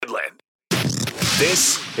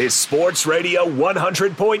This is Sports Radio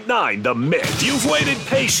 100.9 The Mix. You've waited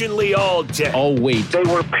patiently all day. Oh, wait. They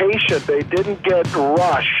were patient. They didn't get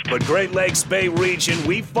rushed. But Great Lakes Bay region,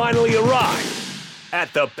 we finally arrived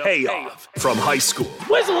at the Payoff. From high school.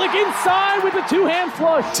 Whistling inside with a two-hand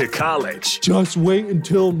flush. To college. Just wait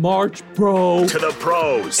until March, bro. To the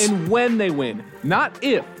pros. And when they win. Not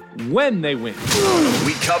if. When they win.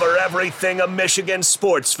 We cover everything a Michigan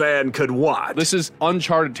sports fan could want. This is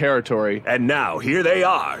uncharted territory. And now, here they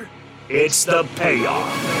are. It's the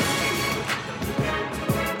Payoff.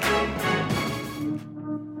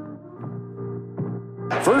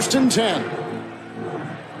 First and 10.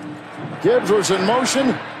 Gibbs was in motion.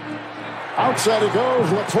 Outside he goes.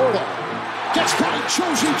 Laporta gets by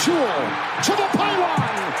Josie Jewell to the pylon.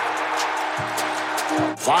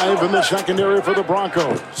 5 in the secondary for the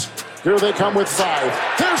Broncos. Here they come with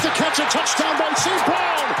 5. There's the catch, a touchdown by St.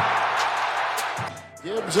 Brown.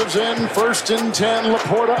 Gibbs is in, first and 10.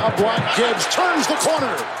 Laporta, a block. Gibbs turns the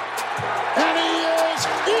corner. And he is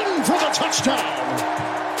in for the touchdown.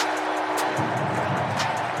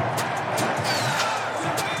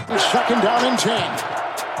 Second down and 10.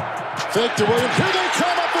 Fake to Williams. Here they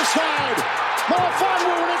come up the side.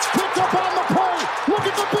 Marafonwu, and it's picked up on the play. Look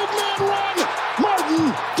at the big man run.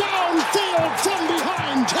 Martin downfield from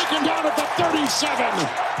behind, taken down at the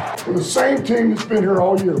 37. We're the same team that's been here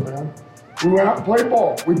all year, man. We went out and played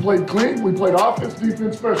ball. We played clean. We played offense,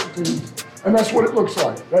 defense, special teams. And that's what it looks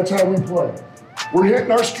like. That's how we play. We're hitting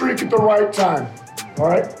our streak at the right time. All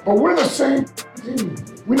right? But we're the same team.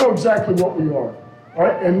 We know exactly what we are. All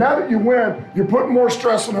right, and now that you win, you're putting more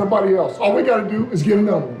stress on everybody else. All we got to do is get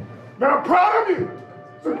another one. Man, I'm proud of you.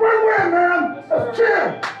 It's a great win, man. That's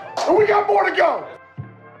 10. And we got more to go.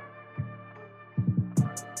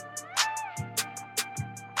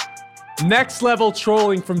 Next level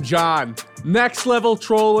trolling from John. Next level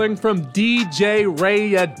trolling from DJ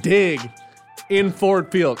Raya Dig in Ford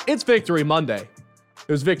Field. It's Victory Monday.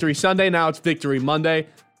 It was Victory Sunday. Now it's Victory Monday.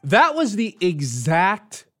 That was the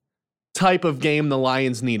exact type of game the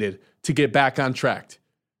Lions needed to get back on track.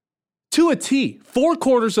 To a T, 4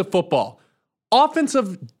 quarters of football,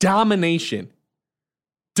 offensive domination.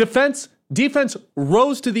 Defense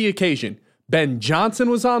rose to the occasion. Ben Johnson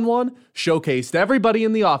was on one, showcased everybody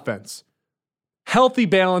in the offense. Healthy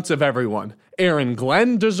balance of everyone. Aaron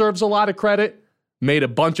Glenn deserves a lot of credit. Made a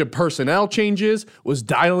bunch of personnel changes, was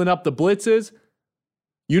dialing up the blitzes.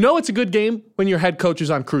 You know it's a good game when your head coach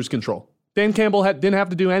is on cruise control. Dan Campbell didn't have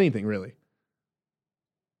to do anything, really.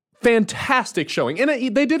 Fantastic showing. And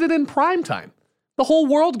they did it in prime time. The whole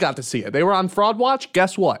world got to see it. They were on Fraud Watch.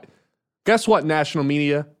 Guess what? Guess what, national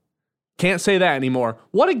media? Can't say that anymore.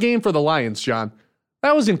 What a game for the Lions, John.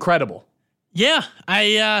 That was incredible. Yeah,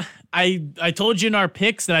 I told you in our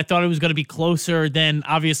picks that I thought it was going to be closer than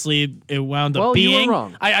obviously it wound up being. You were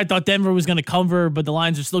wrong. I thought Denver was going to cover, but the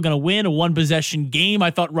Lions are still going to win. A 1-possession game.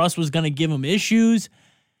 I thought Russ was going to give them issues.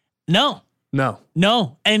 No.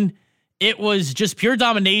 And it was just pure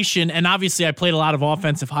domination. And obviously I played a lot of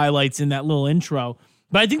offensive highlights in that little intro,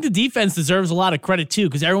 but I think the defense deserves a lot of credit too,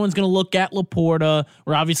 because everyone's going to look at Laporta.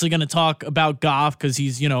 We're obviously going to talk about Goff because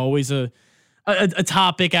he's, always a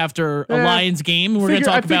topic after a Lions game. We're going to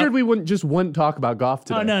talk about. I figured we wouldn't talk about Goff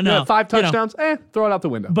today. Oh, no. 5 touchdowns. Throw it out the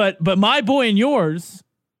window. But my boy and yours,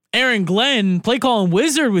 Aaron Glenn, play calling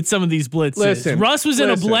wizard with some of these blitzes. Russ was in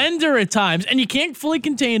a blender at times, and you can't fully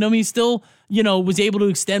contain him. He still, was able to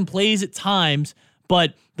extend plays at times,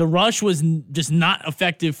 but the rush was just not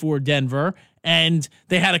effective for Denver. And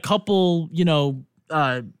they had a couple,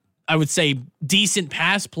 I would say decent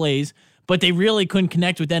pass plays, but they really couldn't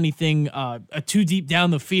connect with anything too deep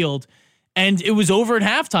down the field. And it was over at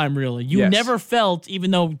halftime, really. You never felt,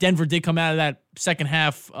 even though Denver did come out of that second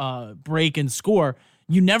half break and score,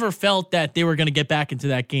 you never felt that they were going to get back into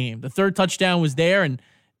that game. The third touchdown was there, and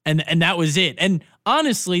that was it. And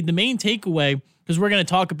honestly, the main takeaway, because we're going to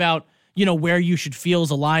talk about, where you should feel as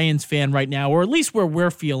a Lions fan right now, or at least where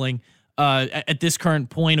we're feeling at this current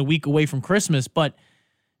point, a week away from Christmas. But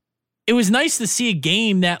it was nice to see a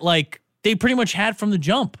game that, they pretty much had from the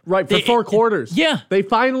jump. Right, for 4 quarters. Yeah. They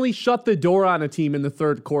finally shut the door on a team in the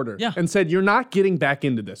third quarter and said, you're not getting back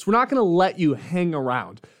into this. We're not going to let you hang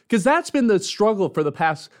around. Because that's been the struggle for the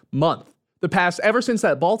past month. Ever since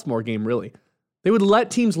that Baltimore game, really. They would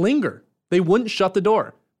let teams linger. They wouldn't shut the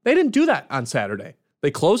door. They didn't do that on Saturday.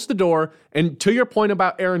 They closed the door. And to your point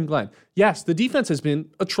about Aaron Glenn, yes, the defense has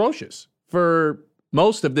been atrocious for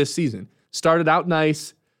most of this season. Started out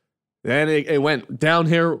nice. Then it went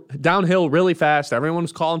downhill really fast. Everyone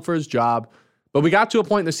was calling for his job. But we got to a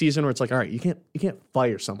point in the season where it's like, all right, you can't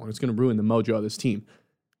fire someone. It's going to ruin the mojo of this team.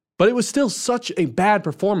 But it was still such a bad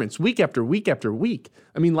performance week after week after week.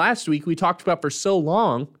 I mean, last week we talked about for so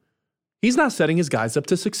long, he's not setting his guys up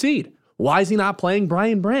to succeed. Why is he not playing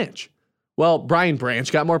Brian Branch? Well, Brian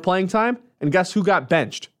Branch got more playing time, and guess who got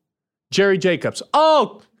benched? Jerry Jacobs.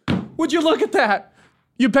 Oh, would you look at that?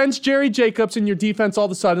 You bench Jerry Jacobs and your defense all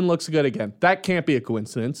of a sudden looks good again. That can't be a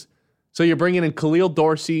coincidence. So you're bringing in Khalil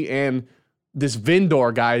Dorsey and this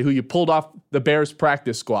Vindor guy who you pulled off the Bears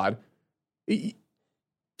practice squad.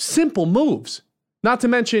 Simple moves. Not to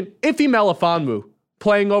mention Ife Melifonwu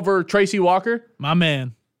playing over Tracy Walker. My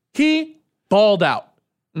man. He balled out.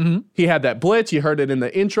 He had that blitz. You heard it in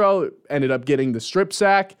the intro. Ended up getting the strip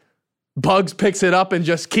sack. Bugs picks it up and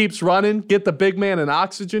just keeps running. Get the big man an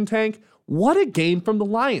oxygen tank. What a game from the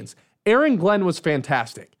Lions. Aaron Glenn was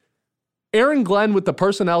fantastic. Aaron Glenn, with the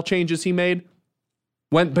personnel changes he made,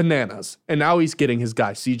 went bananas. And now he's getting his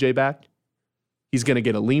guy CJ back. He's going to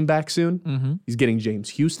get a lean back soon. He's getting James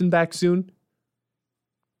Houston back soon.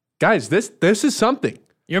 Guys, this is something.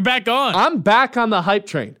 You're back on. I'm back on the hype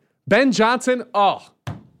train. Ben Johnson,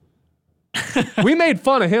 we made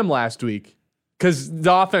fun of him last week because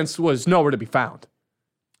the offense was nowhere to be found.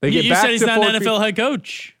 You said he's not an NFL head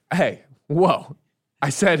coach. Hey, whoa. I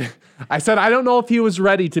said I don't know if he was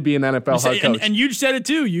ready to be an NFL head coach. And Huge said it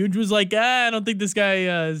too. Huge was like, I don't think this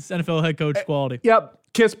guy is NFL head coach quality. Yep.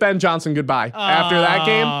 Kiss Ben Johnson goodbye. After that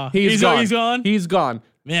game, he's gone. He's gone? He's gone.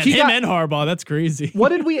 Man, and Harbaugh, that's crazy. What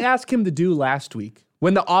did we ask him to do last week?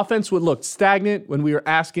 When the offense would look stagnant, when we were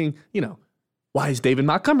asking, why is David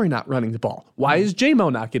Montgomery not running the ball? Why is J-Mo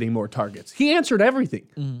not getting more targets? He answered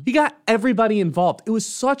everything. He got everybody involved. It was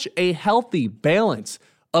such a healthy balance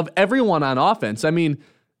of everyone on offense. I mean,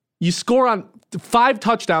 you score on 5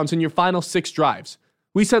 touchdowns in your final 6 drives.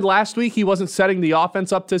 We said last week he wasn't setting the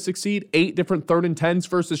offense up to succeed. 8 different 3rd and 10s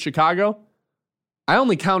versus Chicago. I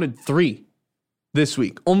only counted 3 this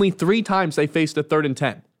week. Only 3 times they faced a 3rd and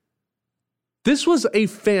 10. This was a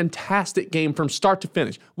fantastic game from start to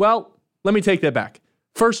finish. Well, let me take that back.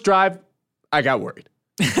 First drive, I got worried.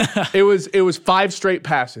 It was 5 straight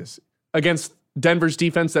passes against Denver's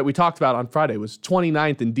defense that we talked about on Friday. It was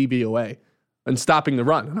 29th in DVOA and stopping the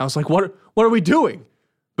run. And I was like, what are we doing?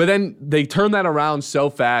 But then they turned that around so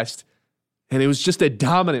fast, and it was just a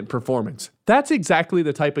dominant performance. That's exactly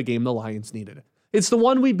the type of game the Lions needed. It's the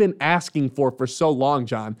one we've been asking for so long,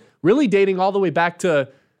 John, really dating all the way back to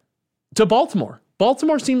Baltimore.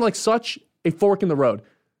 Baltimore seemed like such a fork in the road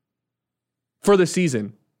for the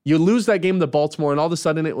season. You lose that game to Baltimore, and all of a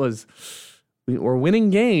sudden it was, we're winning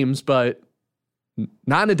games, but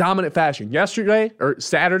not in a dominant fashion. Yesterday, or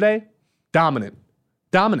Saturday, dominant.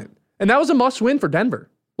 And that was a must-win for Denver.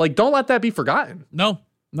 Like, don't let that be forgotten. No.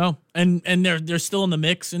 And they're still in the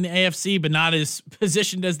mix in the AFC, but not as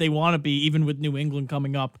positioned as they want to be, even with New England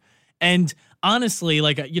coming up. And honestly,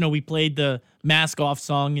 we played the Mask Off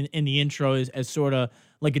song in the intro as sort of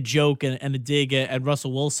like a joke and a dig at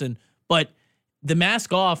Russell Wilson. But the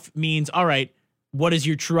Mask Off means, all right, what is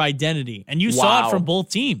your true identity? And you saw it from both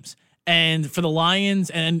teams. And for the Lions,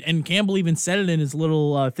 and Campbell even said it in his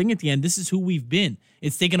little thing at the end, this is who we've been.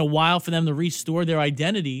 It's taken a while for them to restore their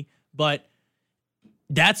identity, but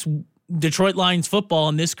that's Detroit Lions football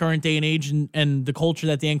in this current day and age and the culture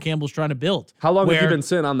that Dan Campbell's trying to build. How long have you been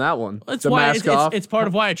sitting on that one? It's part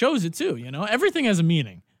of why I chose it too. Everything has a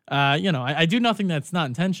meaning. I do nothing that's not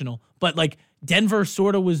intentional, but like Denver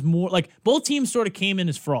sort of was more like both teams sort of came in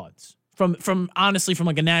as frauds from honestly from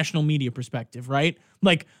like a national media perspective, right?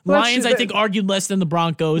 Like Lions, I think argued less than the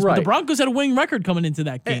Broncos, but the Broncos had a winning record coming into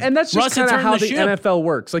that game. And that's just kind of how the NFL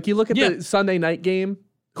works. Like you look at the Sunday night game.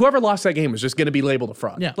 Whoever lost that game was just going to be labeled a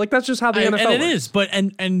fraud. Yeah. Like, that's just how the NFL works. And it is. But,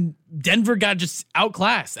 and Denver got just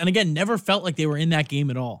outclassed. And again, never felt like they were in that game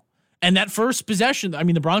at all. And that first possession, I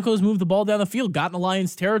mean, the Broncos moved the ball down the field, got in the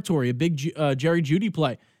Lions' territory, a big Jerry Jeudy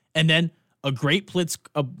play. And then a great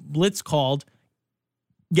blitz called,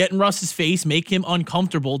 get in Russ's face, make him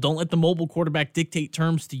uncomfortable. Don't let the mobile quarterback dictate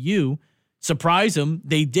terms to you. Surprise him.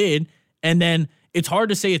 They did. And then it's hard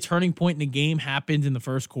to say a turning point in the game happened in the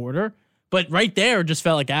first quarter. But right there, just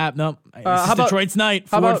felt like, no, Detroit's night.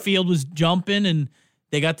 Ford Field was jumping, and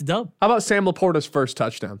they got the dub. How about Sam Laporta's first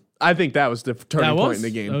touchdown? I think that was the turning point in the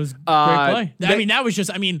game. That was a great play. That was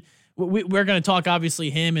just, we're going to talk, obviously,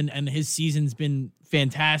 him, and his season's been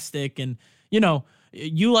fantastic. And,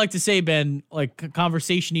 you like to say, Ben, like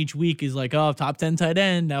conversation each week is like, top 10 tight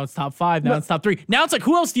end. Now it's top 5. Now it's top 3. Now it's like,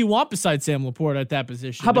 who else do you want besides Sam Laporta at that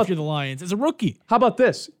position? How about if you're the Lions as a rookie? How about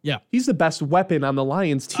this? Yeah. He's the best weapon on the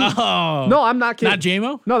Lions team. Oh. No, I'm not kidding. Not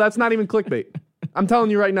J-Mo? No, that's not even clickbait. I'm telling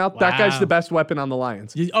you right now, that guy's the best weapon on the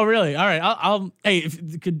Lions. Oh, really? All right. Hey,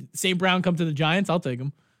 could St. Brown come to the Giants? I'll take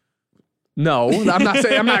him. No, I'm not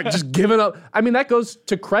saying, I'm not just giving up. I mean, that goes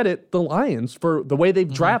to credit the Lions for the way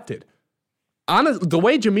they've drafted. The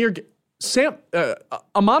way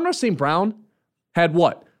Amon-Ra St. Brown had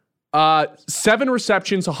what? 7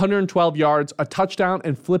 receptions, 112 yards, a touchdown,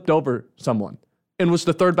 and flipped over someone, and was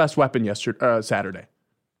the third best weapon Saturday.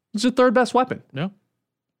 It's the third best weapon. Yeah.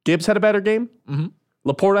 Gibbs had a better game.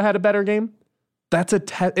 Laporta had a better game. That's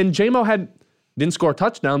and J-Mo didn't score a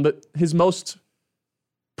touchdown, but his most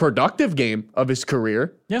productive game of his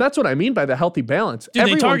career. Yeah. That's what I mean by the healthy balance. Dude,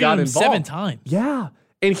 everyone they targeted him 7 times. Yeah.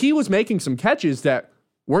 And he was making some catches that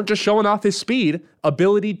weren't just showing off his speed,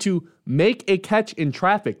 ability to make a catch in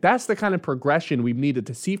traffic. That's the kind of progression we've needed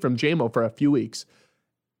to see from J-Mo for a few weeks.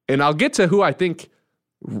 And I'll get to who I think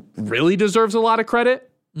really deserves a lot of credit,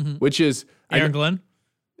 which is Aaron Glenn.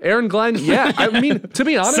 Aaron Glenn, yeah. I mean, to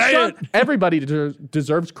be honest, John, everybody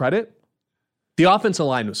deserves credit. The offensive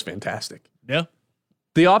line was fantastic. Yeah.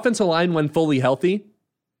 The offensive line, when fully healthy,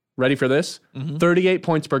 ready for this? 38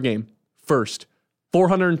 points per game, first.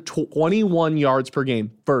 421 yards per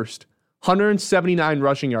game, first. 179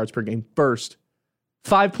 rushing yards per game, first.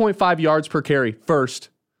 5.5 yards per carry, first.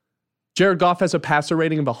 Jared Goff has a passer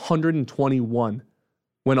rating of 121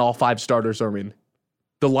 when all 5 starters are in.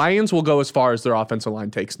 The Lions will go as far as their offensive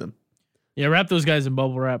line takes them. Yeah, wrap those guys in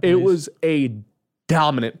bubble wrap, please. It was a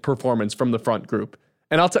dominant performance from the front group.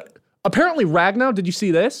 And apparently Ragnow, did you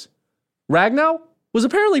see this? Ragnow was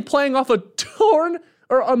apparently playing off a torn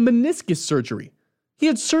or a meniscus surgery. He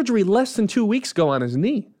had surgery less than 2 weeks ago on his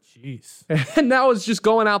knee. Jeez. And now is just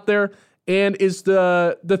going out there and is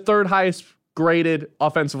the third highest graded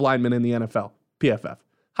offensive lineman in the NFL, PFF.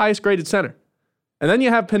 Highest graded center. And then you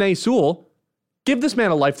have Penei Sewell. Give this man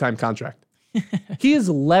a lifetime contract. He is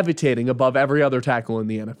levitating above every other tackle in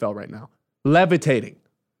the NFL right now. Levitating.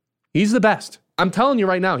 He's the best. I'm telling you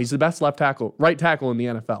right now, he's the best right tackle in the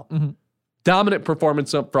NFL. Dominant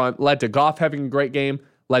performance up front, led to Goff having a great game,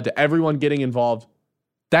 led to everyone getting involved.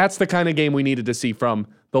 That's the kind of game we needed to see from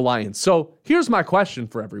the Lions. So here's my question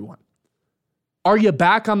for everyone. Are you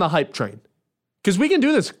back on the hype train? Because we can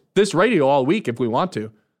do this radio all week if we want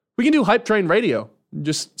to. We can do hype train radio.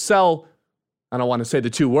 Just sell, I don't want to say the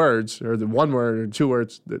 2 words or the 1 word or 2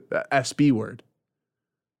 words, the SB word.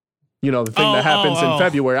 You know, the thing that happens in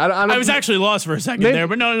February. I was actually lost for a second there,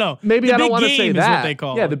 but no. Maybe I don't want to say that. What they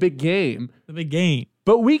call the big game. The big game.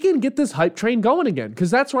 But we can get this hype train going again because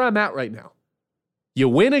that's where I'm at right now. You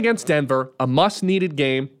win against Denver, a must-needed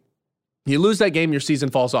game. You lose that game, your season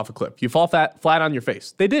falls off a cliff. You fall flat on your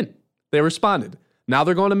face. They didn't. They responded. Now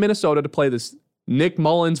they're going to Minnesota to play this Nick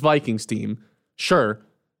Mullins Vikings team. Sure.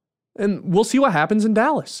 And we'll see what happens in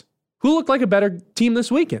Dallas. Who looked like a better team this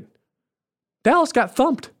weekend? Dallas got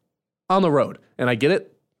thumped on the road. And I get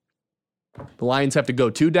it. The Lions have to go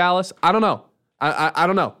to Dallas. I don't know. I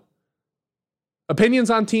don't know. Opinions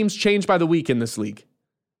on teams change by the week in this league.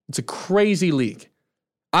 It's a crazy league.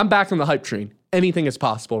 I'm back on the hype train. Anything is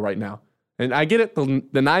possible right now. And I get it.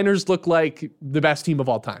 The Niners look like the best team of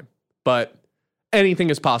all time. But anything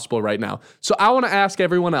is possible right now. So I want to ask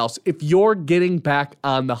everyone else if you're getting back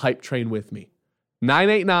on the hype train with me.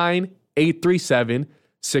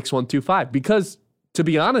 989-837-6125. Because to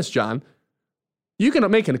be honest, John, you can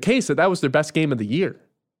make a case that was their best game of the year.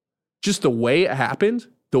 Just the way it happened,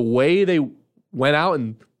 the way they went out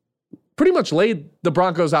and pretty much laid the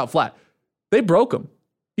Broncos out flat. They broke them.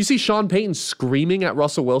 You see Sean Payton screaming at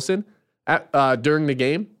Russell Wilson during the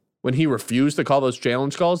game when he refused to call those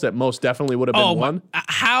challenge calls that most definitely would have been won.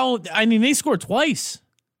 How? I mean, they scored twice.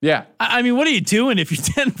 Yeah. I mean, what are you doing if you're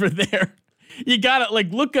Denver there? You got to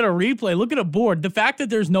look at a replay, look at a board. The fact that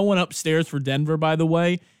there's no one upstairs for Denver, by the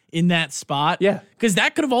way, in that spot. Yeah. Because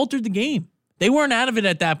that could have altered the game. They weren't out of it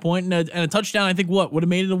at that point, and a touchdown, I think, would have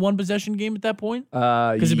made it a 1-possession game at that point?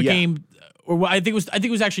 Because it became, or I think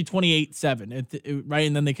it was actually 28-7, right?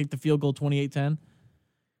 And then they kicked the field goal 28-10.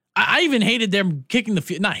 I even hated them kicking the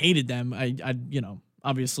field. Not hated them. I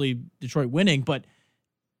obviously Detroit winning, but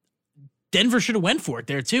Denver should have went for it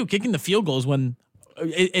there too. Kicking the field goals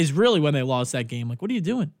is really when they lost that game. Like, what are you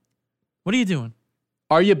doing? What are you doing?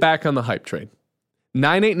 Are you back on the hype train?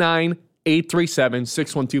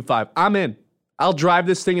 989-837-6125. I'm in. I'll drive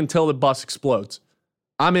this thing until the bus explodes.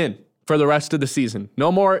 I'm in for the rest of the season.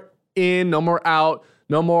 No more in, no more out,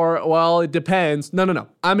 no more, well, it depends. No.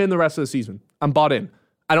 I'm in the rest of the season. I'm bought in.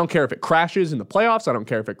 I don't care if it crashes in the playoffs. I don't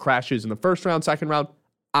care if it crashes in the first round, second round.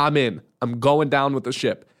 I'm in. I'm going down with the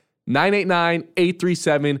ship.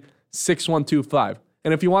 989-837-6125.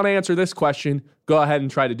 And if you want to answer this question, go ahead and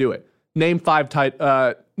try to do it. Name 5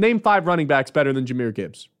 running backs better than Jahmyr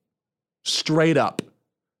Gibbs. Straight up.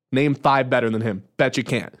 Name 5 better than him. Bet you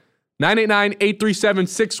can't.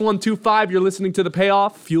 989-837-6125. You're listening to The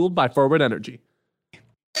Payoff, fueled by Forward Energy.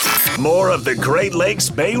 More of the Great Lakes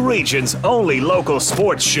Bay region's only local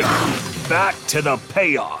sports show. Back to The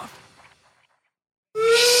Payoff.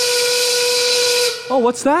 Oh,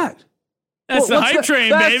 what's that? That's the hype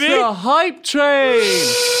train, baby. That's the hype train.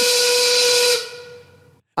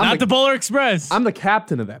 Not the Polar Express. I'm the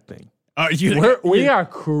captain of that thing. We are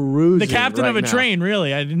cruising. The captain right of a now. train,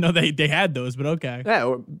 really. I didn't know they had those, but okay. Yeah,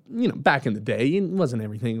 or, back in the day, it wasn't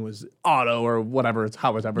everything. It was auto or whatever. It's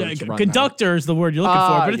however it's run. Conductor is the word you're looking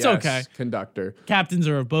for, but it's yes, okay. Conductor. Captains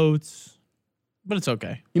are of boats, but it's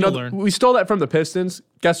okay. You'll learn. We stole that from the Pistons.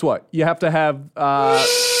 Guess what? You have to have.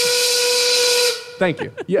 Thank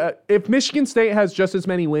you. Yeah, if Michigan State has just as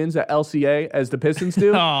many wins at LCA as the Pistons do,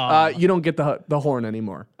 you don't get the horn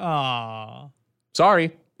anymore.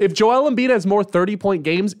 Sorry. If Joel Embiid has more 30-point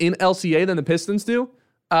games in LCA than the Pistons do,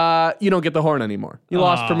 you don't get the horn anymore. You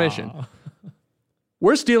lost permission.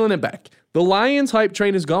 We're stealing it back. The Lions hype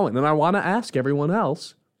train is going, and I want to ask everyone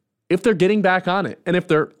else if they're getting back on it and if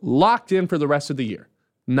they're locked in for the rest of the year.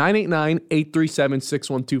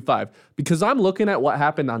 989-837-6125. Because I'm looking at what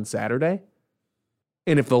happened on Saturday,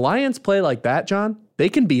 and if the Lions play like that, John, they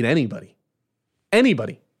can beat anybody.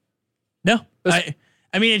 Anybody. No.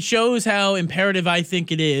 I mean, it shows how imperative I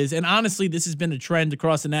think it is. And honestly, this has been a trend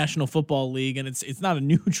across the National Football League, and it's not a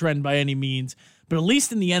new trend by any means. But at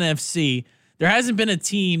least in the NFC, there hasn't been a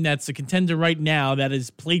team that's a contender right now that has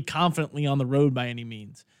played confidently on the road by any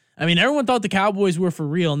means. I mean, everyone thought the Cowboys were for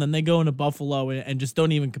real, and then they go into Buffalo and just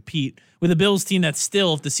don't even compete with a Bills team that's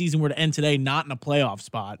still, if the season were to end today, not in a playoff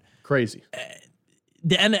spot. Crazy.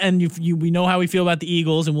 And we know how we feel about the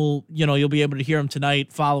Eagles, and you'll be able to hear them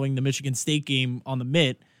tonight following the Michigan State game on the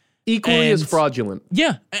Mitt. Equally as fraudulent.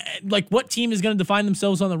 Yeah, like what team is going to define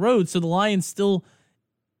themselves on the road? So the Lions still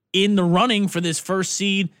in the running for this first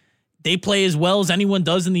seed. They play as well as anyone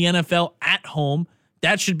does in the NFL at home.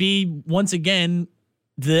 That should be once again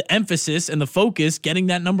the emphasis and the focus, getting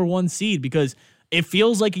that number one seed, because it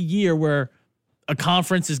feels like a year where a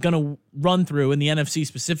conference is going to run through, and the NFC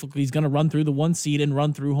specifically is going to run through the one seed and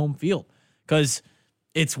run through home field, because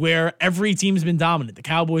it's where every team's been dominant. The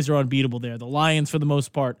Cowboys are unbeatable there. The Lions, for the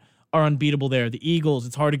most part, are unbeatable there. The Eagles,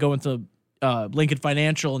 it's hard to go into Lincoln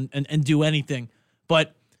Financial and do anything.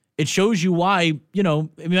 But it shows you why,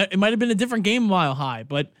 it might have been a different game a mile high,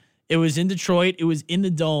 but it was in Detroit. It was in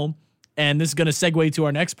the Dome. And this is going to segue to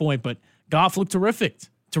our next point, but Goff looked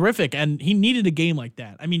terrific. And he needed a game like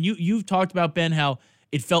that. I mean, you've talked about, Ben, how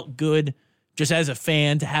it felt good just as a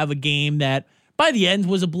fan to have a game that by the end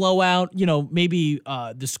was a blowout. Maybe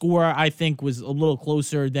the score, I think, was a little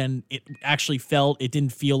closer than it actually felt. It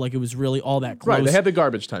didn't feel like it was really all that close. Right, they had the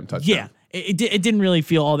garbage time touchdown. Yeah, it didn't really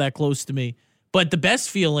feel all that close to me. But the best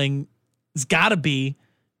feeling has got to be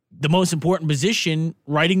the most important position,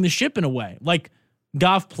 riding the ship in a way. Like,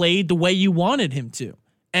 Goff played the way you wanted him to.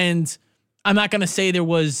 And I'm not going to say there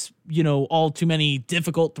was, all too many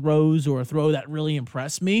difficult throws or a throw that really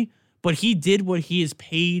impressed me, but he did what he is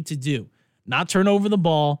paid to do. Not turn over the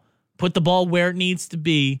ball, put the ball where it needs to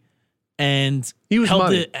be, and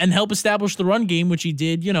help establish the run game, which he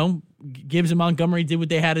did. Gibbs and Montgomery did what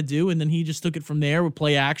they had to do, and then he just took it from there with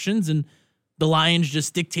play actions, and the Lions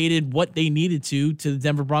just dictated what they needed to the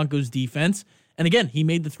Denver Broncos defense. And again, he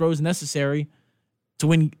made the throws necessary to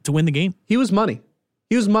win the game. He was money.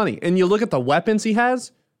 And you look at the weapons he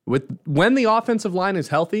has when the offensive line is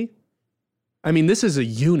healthy. I mean, this is a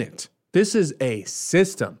unit. This is a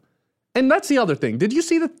system. And that's the other thing. Did you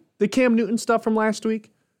see the Cam Newton stuff from last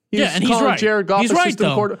week? And he's right. Jared Goff he's a right, system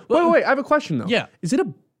though. quarterback. Wait. I have a question, though. Yeah. Is it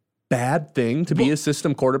a bad thing to be a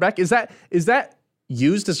system quarterback? Is that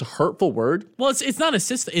used as a hurtful word? Well, it's not a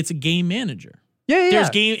system. It's a game manager. Yeah. There's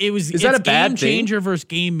game. Is that a bad game changer thing? Versus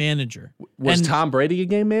game manager? Was Tom Brady a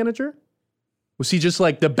game manager? Was he just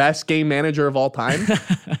like the best game manager of all time?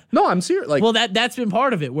 No, I'm serious. Well, that's been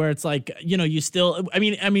part of it, where it's like, you still. I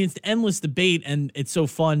mean, it's endless debate, and it's so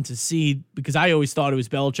fun to see, because I always thought it was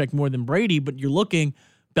Belichick more than Brady, but you're looking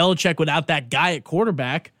Belichick without that guy at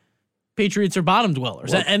quarterback. Patriots are bottom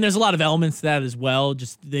dwellers, and there's a lot of elements to that as well.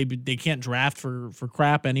 Just they can't draft for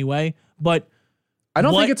crap anyway. But I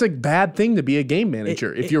don't think it's a bad thing to be a game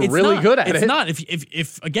manager if you're really good at it. It's not.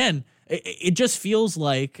 If again, it just feels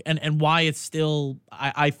like, and why it's still,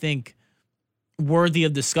 I think, worthy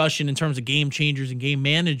of discussion in terms of game changers and game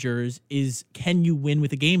managers is, can you win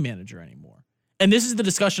with a game manager anymore? And this is the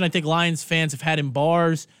discussion I think Lions fans have had in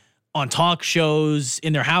bars, on talk shows,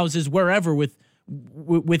 in their houses, wherever with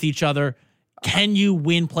each other. Can you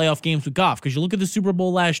win playoff games with Goff? Because you look at the Super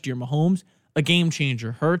Bowl last year, Mahomes, a game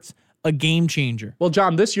changer. Hurts, a game changer. Well,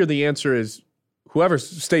 John, this year the answer is, whoever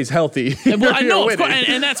stays healthy. Well, I know, of course,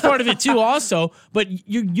 and that's part of it too also. But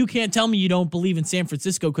you can't tell me you don't believe in San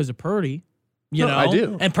Francisco because of Purdy. You know? I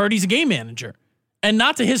do. And Purdy's a game manager. And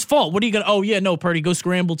not to his fault. What are you going to, oh, yeah, no, Purdy, go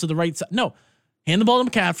scramble to the right side. No, hand the ball to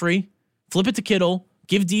McCaffrey, flip it to Kittle,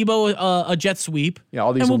 give Debo a jet sweep. Yeah,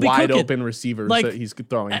 all these wide open receivers that he's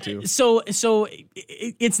throwing to. So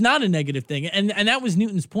it's not a negative thing. And that was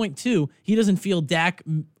Newton's point too. He doesn't feel Dak,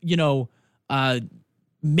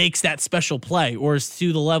 makes that special play or is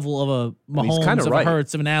to the level of a Mahomes, of a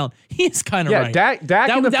Hurts, of an Allen. He's kind of right. Dak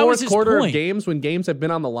in the fourth quarter of games, when games have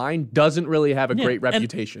been on the line, doesn't really have a great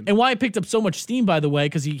reputation. And why it picked up so much steam, by the way,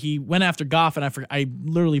 because he went after Goff, and I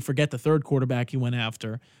literally forget the third quarterback he went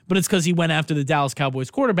after, but it's because he went after the Dallas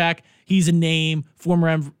Cowboys quarterback. He's a name,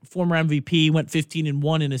 former MVP, went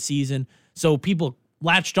 15-1 in a season. So people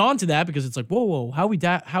latched on to that because it's like, whoa, how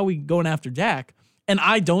we going after Dak? And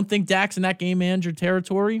I don't think Dak's in that game manager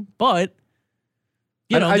territory, but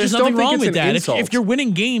there's nothing wrong with that. If you're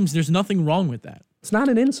winning games, there's nothing wrong with that. It's not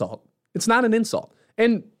an insult. It's not an insult.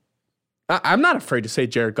 And I'm not afraid to say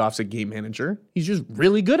Jared Goff's a game manager. He's just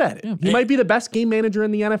really good at it. Yeah, he might be the best game manager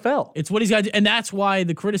in the NFL. It's what he's got to do. And that's why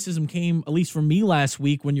the criticism came, at least from me last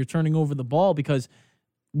week, when you're turning over the ball, because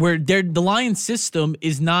the Lions system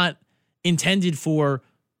is not intended for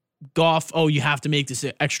Goff, you have to make this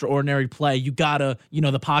extraordinary play. You gotta,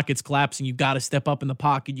 the pocket's collapsing. You gotta step up in the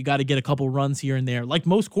pocket. You gotta get a couple runs here and there. Like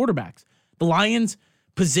most quarterbacks, the Lions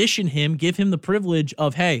position him, give him the privilege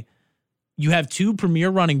of, hey, you have two premier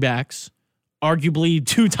running backs, arguably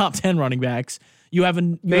two top 10 running backs. You have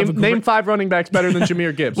name 5 running backs better than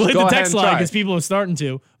Jahmyr Gibbs. Well, hit the text line because people are starting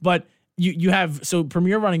to. But you have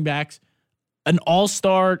premier running backs, an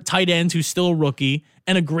all-star tight end who's still a rookie,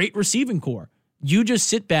 and a great receiving core. You just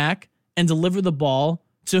sit back and deliver the ball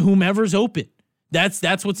to whomever's open.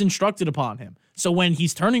 That's what's instructed upon him. So when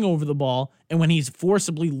he's turning over the ball and when he's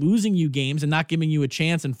forcibly losing you games and not giving you a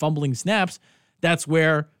chance and fumbling snaps, that's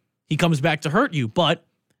where he comes back to hurt you. But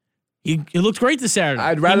he looked great this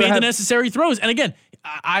Saturday. He made the necessary throws. And again,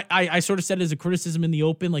 I sort of said it as a criticism in the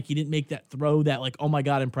open, like he didn't make that throw that like, oh my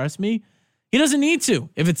God, impressed me. He doesn't need to.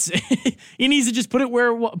 If it's he needs to just put it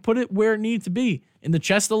where it needs to be, in the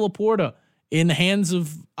chest of Laporta, in the hands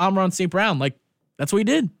of Amon St. Brown. Like, that's what he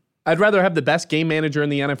did. I'd rather have the best game manager in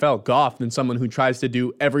the NFL, Goff, than someone who tries to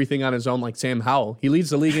do everything on his own like Sam Howell. He leads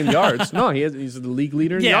the league in yards. No, he's the league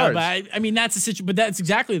leader in yards. Yeah, but I mean, that's a situation, but that's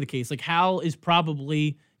exactly the case. Like, Howell is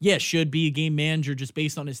probably, should be a game manager just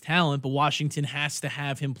based on his talent, but Washington has to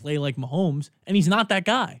have him play like Mahomes, and he's not that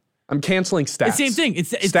guy. I'm canceling stats. It's the same thing.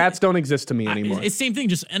 Stats don't exist to me anymore. It's the same thing,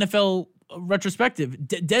 just NFL retrospective.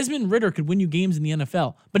 Desmond Ridder could win you games in the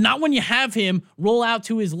NFL, but not when you have him roll out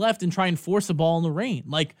to his left and try and force a ball in the rain.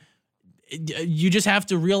 Like, you just have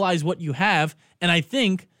to realize what you have. And I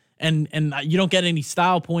think, and you don't get any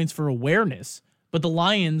style points for awareness, but the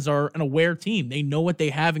Lions are an aware team. They know what they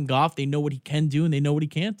have in Goff. They know what he can do, and they know what he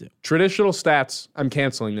can't do. Traditional stats, I'm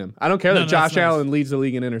canceling them. I don't care that Josh Allen leads the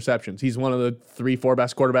league in interceptions. He's one of the 3-4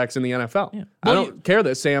 best quarterbacks in the NFL. Yeah. Well, I don't care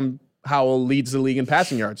that Sam Howell leads the league in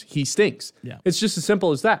passing yards. He stinks. Yeah. It's just as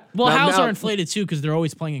simple as that. Well, Howells are inflated too because they're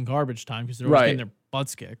always playing in garbage time because they're always getting their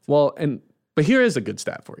butts kicked. Well, but here is a good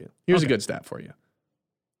stat for you. Here's a good stat for you.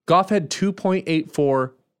 Goff had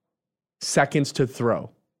 2.84 seconds to throw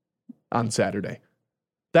on Saturday.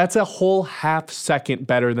 That's a whole half second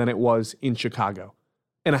better than it was in Chicago.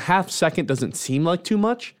 And a half second doesn't seem like too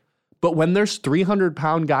much, but when there's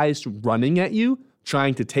 300-pound guys running at you,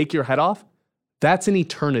 trying to take your head off, that's an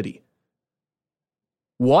eternity.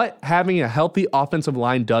 What having a healthy offensive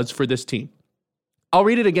line does for this team. I'll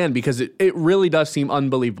read it again because it really does seem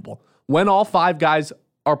unbelievable. When all 5 guys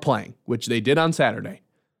are playing, which they did on Saturday,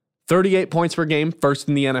 38 points per game, first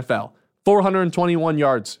in the NFL. 421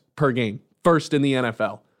 yards per game, first in the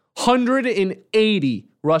NFL. 180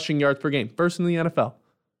 rushing yards per game, first in the NFL.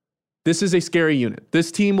 This is a scary unit.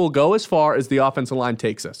 This team will go as far as the offensive line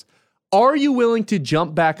takes us. Are you willing to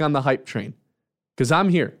jump back on the hype train? Because I'm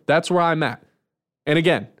here. That's where I'm at. And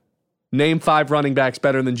again, name 5 running backs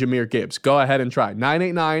better than Jahmyr Gibbs. Go ahead and try.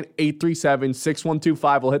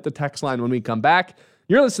 989-837-6125. We'll hit the text line when we come back.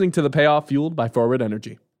 You're listening to The Payoff, fueled by Forward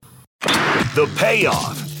Energy. The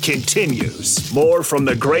Payoff continues. More from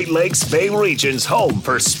the Great Lakes Bay region's home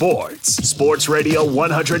for sports. Sports Radio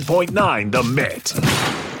 100.9 The Mitt.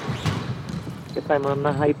 If I'm on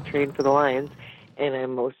the hype train for the Lions, and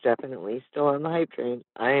I'm most definitely still on the hype train,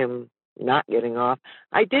 I am not getting off.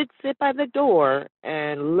 I did sit by the door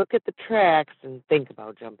and look at the tracks and think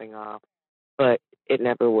about jumping off, but it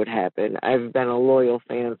never would happen. I've been a loyal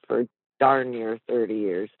fan for darn near 30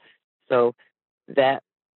 years, so that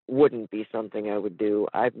wouldn't be something I would do.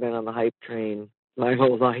 I've been on the hype train my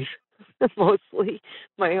whole life, mostly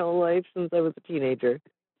my whole life since I was a teenager.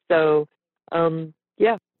 So,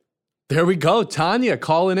 yeah. There we go. Tanya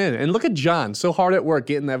calling in. And look at John, so hard at work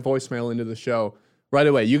getting that voicemail into the show right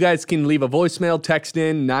away. You guys can leave a voicemail, text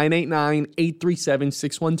in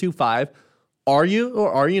 989-837-6125. Are you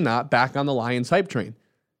or are you not back on the Lions hype train?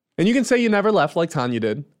 And you can say you never left like Tanya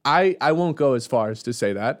did. I won't go as far as to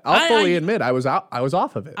say that. I'll fully admit I was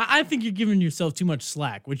off of it. I think you're giving yourself too much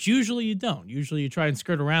slack, which usually you don't. Usually you try and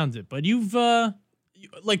skirt around it. But you were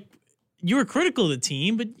critical of the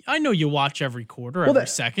team, but I know you watch every quarter, every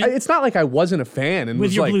second. It's not like I wasn't a fan. And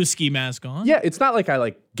with your blue ski mask on. Yeah, it's not like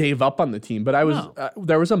I gave up on the team, but I was. No.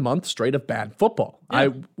 There was a month straight of bad football. Yeah.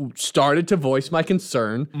 I started to voice my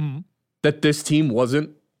concern that this team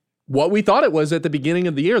wasn't what we thought it was at the beginning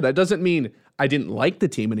of the year. That doesn't mean I didn't like the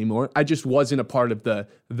team anymore. I just wasn't a part of the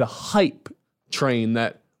hype train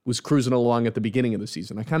that was cruising along at the beginning of the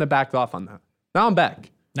season. I kind of backed off on that. Now I'm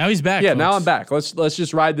back. Now he's back. Yeah, folks. Now I'm back. Let's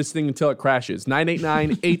just ride this thing until it crashes.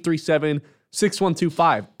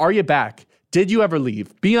 989-837-6125. Are you back? Did you ever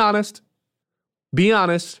leave? Be honest. Be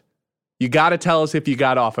honest. You got to tell us if you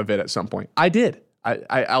got off of it at some point. I did.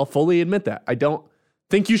 I'll fully admit that. I don't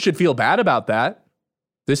think you should feel bad about that.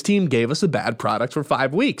 This team gave us a bad product for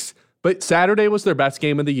 5 weeks, but Saturday was their best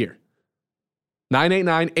game of the year.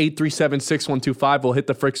 989-837-6125 will hit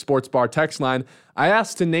the Frick Sports Bar text line. I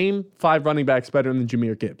asked to name 5 running backs better than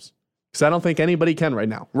Jahmyr Gibbs because I don't think anybody can right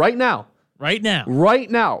now. Right now,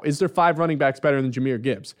 is there 5 running backs better than Jahmyr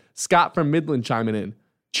Gibbs? Scott from Midland chiming in.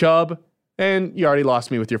 Chubb, and you already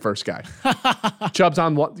lost me with your first guy. Chubb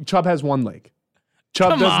has one leg.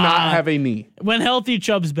 Chubb does not have a knee. When healthy,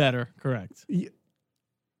 Chubb's better. Correct.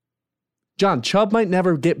 John, Chubb might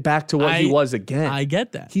never get back to what he was again. I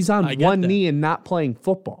get that. He's on one knee and not playing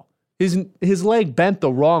football. His leg bent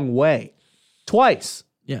the wrong way. Twice.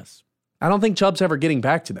 Yes. I don't think Chubb's ever getting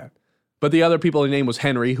back to that. But the other people in name was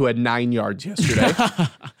Henry, who had 9 yards yesterday.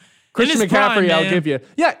 Christian McCaffrey, prime, I'll give you.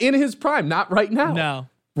 Yeah, in his prime, not right now. No.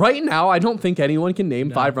 Right now, I don't think anyone can name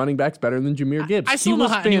 5 running backs better than Jahmyr Gibbs. I still don't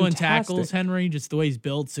know how anyone tackles Henry, just the way he's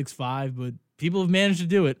built, 6'5", but people have managed to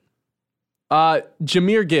do it.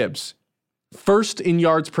 Jahmyr Gibbs, first in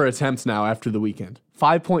yards per attempt now after the weekend.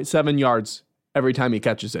 5.7 yards every time he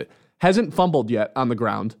catches it. Hasn't fumbled yet on the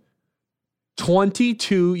ground.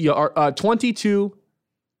 22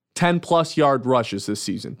 10-plus yard rushes this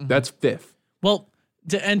season. Mm-hmm. That's 5th. Well,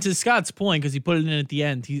 to Scott's point, because he put it in at the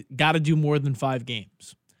end, he got to do more than 5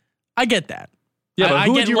 games. I get that. Yeah, but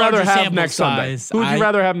who would you rather have next Sunday? Who would you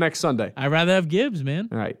rather have next Sunday? I'd rather have Gibbs, man.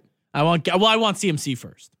 All right. I want CMC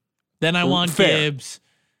first. Then I want Gibbs.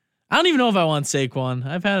 I don't even know if I want Saquon.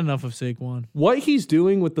 I've had enough of Saquon. What he's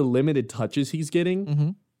doing with the limited touches he's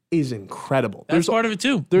getting is incredible. That's part of it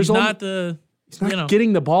too. He's not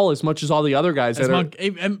getting the ball as much as all the other guys.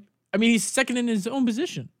 He's second in his own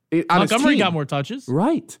position. Montgomery got more touches.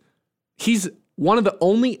 Right. He's one of the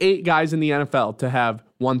only 8 guys in the NFL to have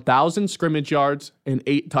 1,000 scrimmage yards and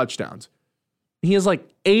 8 touchdowns. He has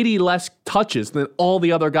 80 less touches than all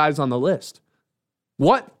the other guys on the list.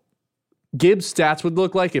 What Gibbs' stats would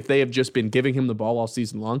look like if they have just been giving him the ball all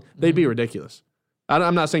season long, they'd be ridiculous.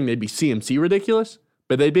 I'm not saying they'd be CMC ridiculous,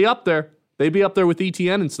 but they'd be up there. They'd be up there with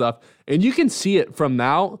ETN and stuff. And you can see it from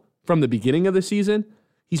the beginning of the season.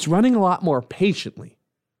 He's running a lot more patiently.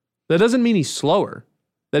 That doesn't mean he's slower.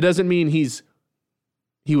 That doesn't mean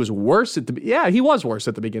he was worse he was worse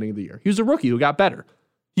at the beginning of the year. He was a rookie who got better.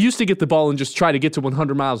 He used to get the ball and just try to get to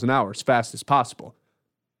 100 miles an hour as fast as possible.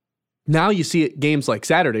 Now you see it games like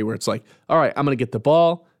Saturday where it's all right, I'm going to get the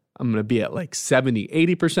ball. I'm going to be at 70,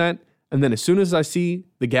 80%. And then as soon as I see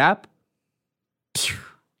the gap,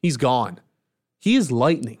 he's gone. He is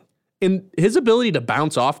lightning. And his ability to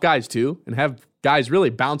bounce off guys too and have guys really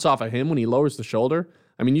bounce off of him when he lowers the shoulder.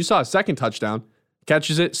 I mean, you saw a second touchdown,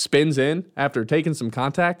 catches it, spins in after taking some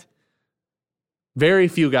contact. Very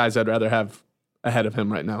few guys I'd rather have ahead of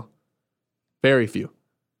him right now. Very few.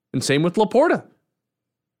 And same with Laporta.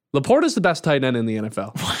 Laporta's the best tight end in the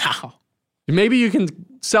NFL. Wow. Maybe you can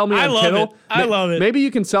sell me on Kittle. I love it. Maybe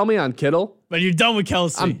you can sell me on Kittle. But you're done with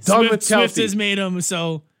Kelsey. I'm done with Kelsey. Swift has made him,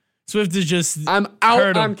 so Swift is just I'm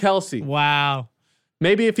out on Kelsey. Wow.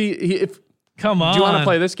 Maybe if come on. Do you want to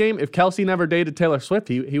play this game? If Kelsey never dated Taylor Swift,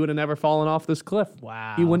 he would have never fallen off this cliff.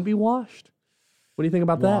 Wow. He wouldn't be washed. What do you think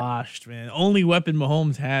about that? Washed, man. Only weapon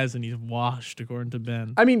Mahomes has, and he's washed, according to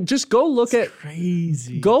Ben. I mean, just go look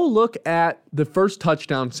crazy. Go look at the first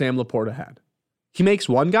touchdown Sam Laporta had. He makes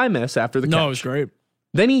one guy miss after the catch. No, it was great.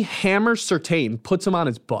 Then he hammers Surtain, puts him on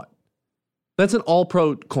his butt. That's an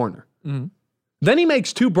all-pro corner. Mm-hmm. Then he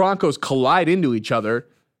makes 2 Broncos collide into each other,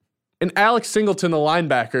 And Alex Singleton, the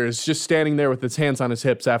linebacker, is just standing there with his hands on his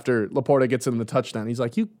hips after Laporta gets in the touchdown. He's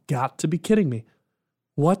like, you got to be kidding me.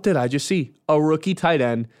 What did I just see? A rookie tight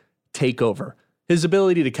end take over. His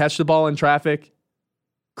ability to catch the ball in traffic,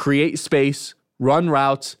 create space, run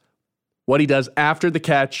routes, what he does after the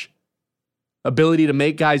catch, ability to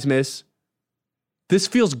make guys miss. This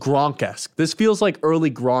feels Gronk-esque. This feels like early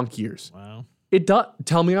Gronk years. Wow. It does.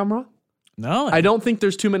 Tell me I'm wrong. No. I don't think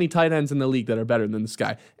there's too many tight ends in the league that are better than this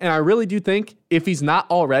guy. And I really do think if he's not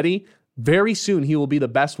already, very soon he will be the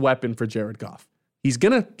best weapon for Jared Goff. He's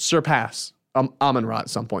going to surpass Amon-Ra at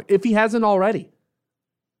some point, if he hasn't already.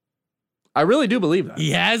 I really do believe that.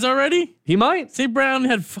 He has already? He might. St. Brown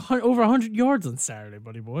had over 100 yards on Saturday,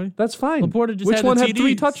 buddy boy. That's fine. Laporta just Which had one the had TDs.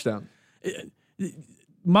 3 touchdowns?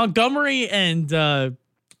 Montgomery and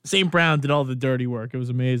St. Brown did all the dirty work. It was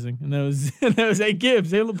amazing. And that was hey,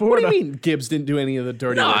 Gibbs, hey, Laporta. What do you mean Gibbs didn't do any of the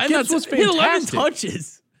dirty work? Gibbs was fantastic. He had 11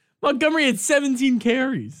 touches. Montgomery had 17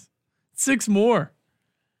 carries. 6 more.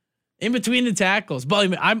 In between the tackles.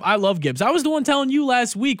 But I love Gibbs. I was the one telling you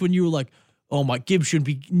last week when you were like, oh my, Gibbs shouldn't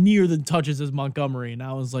be near the touches as Montgomery. And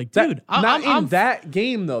I was like, dude. Not in that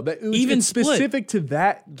game, though. Even specific to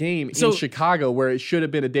that game in Chicago where it should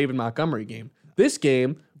have been a David Montgomery game. This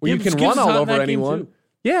game where Gibbs, you can Gibbs run all over anyone.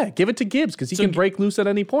 Yeah, give it to Gibbs because he can break loose at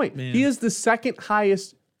any point. Man. He is the second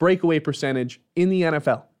highest breakaway percentage in the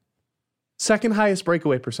NFL. Second highest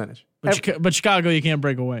breakaway percentage. But Chicago, you can't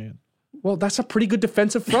break away in. Well, that's a pretty good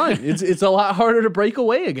defensive front. It's a lot harder to break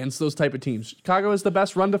away against those type of teams. Chicago is the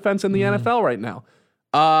best run defense in the NFL right now.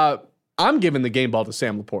 I'm giving the game ball to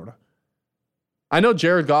Sam Laporta. I know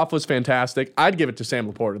Jared Goff was fantastic. I'd give it to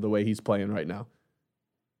Sam Laporta the way he's playing right now.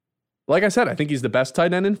 Like I said, I think he's the best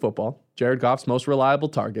tight end in football. Jared Goff's most reliable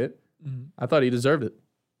target. Mm-hmm. I thought he deserved it.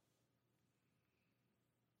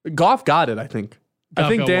 Goff got it, I think. I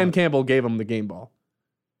think Dan Campbell gave him the game ball.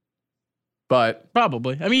 But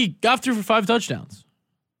probably. I mean, Goff threw for 5 touchdowns.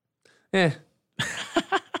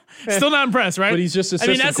 Still not impressed, right? But he's just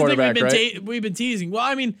assistant quarterback, right? We've been teasing. Well,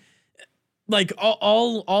 I mean, like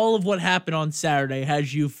all of what happened on Saturday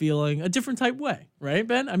has you feeling a different type way, right,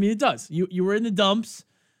 Ben? I mean, it does. You were in the dumps.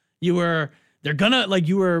 You were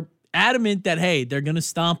adamant that, hey, they're gonna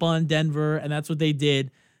stomp on Denver, and that's what they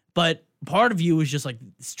did. But part of you was just like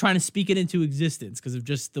trying to speak it into existence because of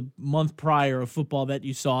just the month prior of football that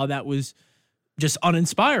you saw that was just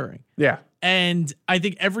uninspiring. Yeah. And I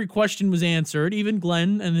think every question was answered, even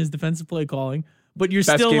Glenn and his defensive play calling. But you're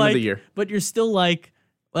Best still game like, of the year. But you're still like,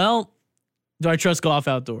 well, do I trust Goff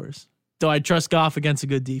outdoors? Do I trust Goff against a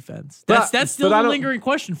good defense? That's still the lingering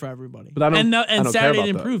question for everybody. But I don't Saturday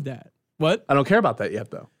didn't prove that. What? I don't care about that yet,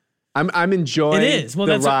 though. I'm enjoying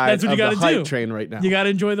the ride of the hype train right now. You got to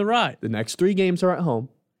enjoy the ride. The next 3 games are at home.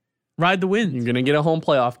 Ride the wind. You're going to get a home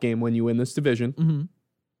playoff game when you win this division. Mm-hmm.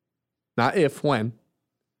 Not if, when.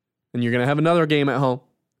 And you're going to have another game at home.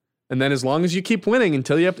 And then as long as you keep winning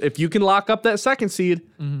if you can lock up that second seed,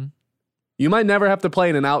 mm-hmm. you might never have to play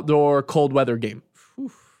in an outdoor cold weather game.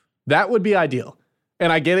 Oof. That would be ideal.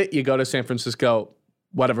 And I get it. You go to San Francisco,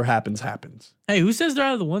 whatever happens, happens. Hey, who says they're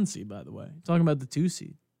out of the 1 seed, by the way? Talking about the 2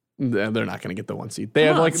 seed. They're not going to get the 1 seed.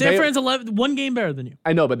 San Fran's 1 game better than you.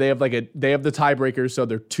 I know, but they have the tiebreakers, so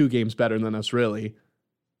they're 2 games better than us, really.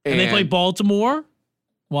 And they play Baltimore.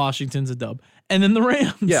 Washington's a dub, and then the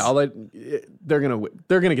Rams. Yeah, they're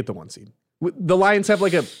gonna get the 1 seed. The Lions have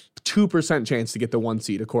like a 2% chance to get the 1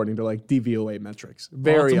 seed according to like DVOA metrics.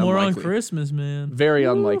 Very Baltimore unlikely. on Christmas, man. Very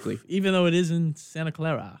unlikely. Even though it is in Santa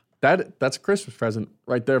Clara. That's a Christmas present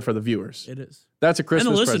right there for the viewers. It is. That's a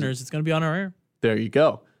Christmas present. And the listeners, it's going to be on our air. There you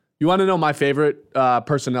go. You want to know my favorite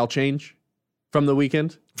personnel change from the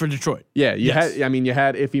weekend? For Detroit. Yeah, you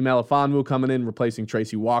had Ife Melifonwu coming in, replacing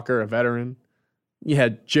Tracy Walker, a veteran. You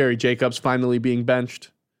had Jerry Jacobs finally being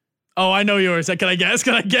benched. Oh, I know yours. Can I guess?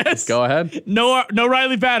 Go ahead. No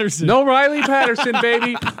Riley Patterson. No Riley Patterson,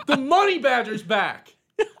 baby. The Money Badger's back.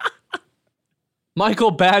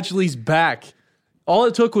 Michael Badgley's back. All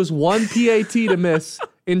it took was 1 PAT to miss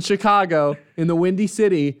in Chicago in the Windy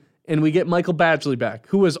City, and we get Michael Badgley back,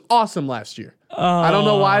 who was awesome last year. I don't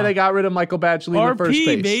know why they got rid of Michael Badgley in the first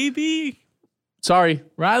place. RP, baby. Sorry.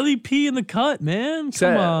 Riley P in the cut, man.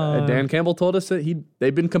 Come on. Dan Campbell told us that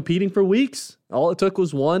they've been competing for weeks. All it took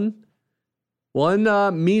was one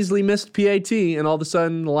measly missed PAT, and all of a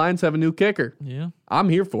sudden the Lions have a new kicker. Yeah. I'm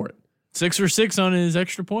here for it. 6 for 6 on his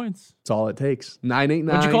extra points. That's all it takes.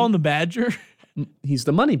 989. What'd you call him, the Badger? He's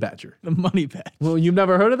the Money Badger. The Money Badger. Well, you've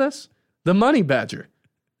never heard of this? The Money Badger.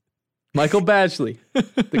 Michael Badgley.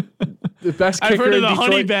 The best kicker in Detroit. I've heard of the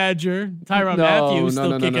Honey Badger. Tyrann Matthew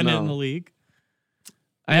still kicking it in the league.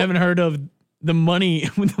 I haven't heard of the Money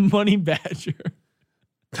Badger.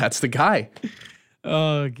 That's the guy.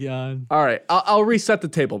 Oh, God. All right. I'll reset the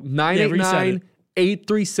table.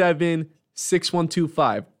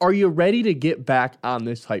 989-837-6125. Are you ready to get back on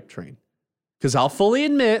this hype train? Because I'll fully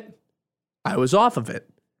admit I was off of it.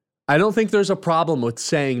 I don't think there's a problem with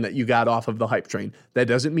saying that you got off of the hype train. That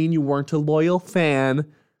doesn't mean you weren't a loyal fan.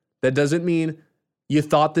 That doesn't mean you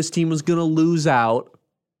thought this team was going to lose out.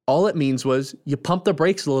 All it means was you pumped the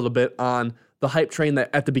brakes a little bit on the hype train that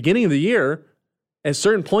at the beginning of the year, at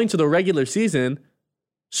certain points of the regular season,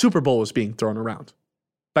 Super Bowl was being thrown around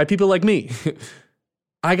by people like me.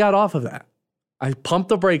 I got off of that. I pumped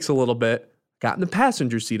the brakes a little bit, got in the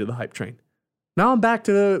passenger seat of the hype train. Now I'm back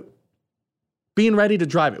to being ready to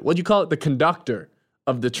drive it. What do you call it? The conductor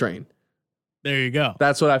of the train. There you go.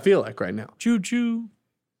 That's what I feel like right now. Choo-choo.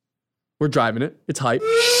 We're driving it. It's hype.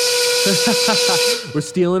 We're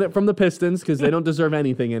stealing it from the Pistons because they don't deserve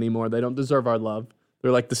anything anymore. They don't deserve our love.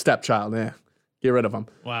 They're like the stepchild. Get rid of them.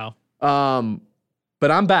 Wow.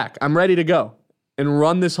 But I'm back. I'm ready to go and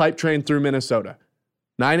run this hype train through Minnesota.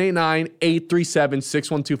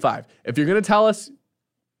 989-837-6125. If you're going to tell us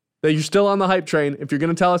that you're still on the hype train, if you're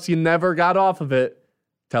going to tell us you never got off of it,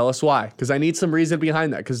 tell us why. Because I need some reason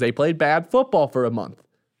behind that. Because they played bad football for a month.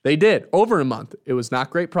 They did. Over a month. It was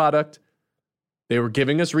not great product. They were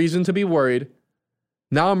giving us reason to be worried.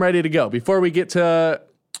 Now I'm ready to go. Before we get to,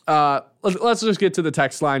 let's just get to the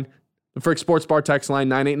text line. The Frick Sports Bar text line,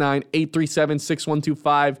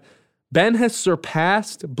 989-837-6125. Ben has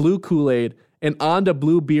surpassed Blue Kool-Aid and on to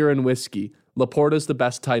Blue Beer and Whiskey. Laporta's the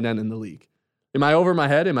best tight end in the league. Am I over my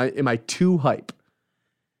head? Am I too hype?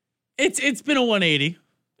 It's been a 180.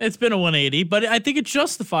 It's been a 180, but I think it's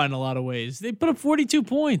justified in a lot of ways. They put up 42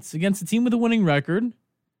 points against a team with a winning record,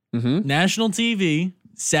 national TV,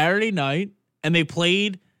 Saturday night, and they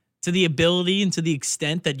played to the ability and to the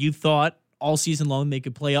extent that you thought all season long they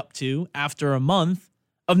could play up to after a month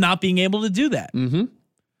of not being able to do that.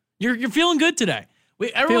 You're feeling good today.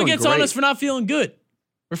 Everyone gets on us for not feeling good.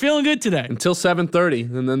 We're feeling good today. Until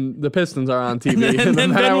 7:30, and then the Pistons are on TV. and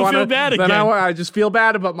then we'll feel bad again. I just feel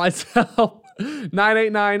bad about myself.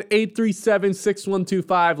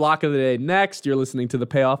 989-837-6125. Lock of the day next. You're listening to The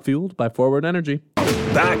Payoff, fueled by Forward Energy.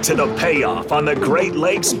 Back to The Payoff on the Great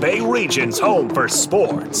Lakes Bay region's home for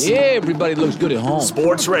sports. Yeah, everybody looks good at home.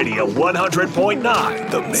 Sports Radio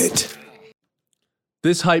 100.9 The Mitt.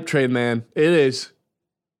 This hype train, man, it is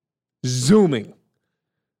zooming.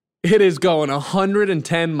 It is going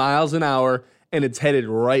 110 miles an hour, and it's headed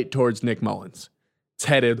right towards Nick Mullins. It's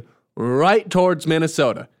headed right towards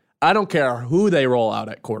Minnesota. I don't care who they roll out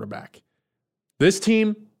at quarterback. This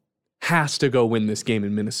team has to go win this game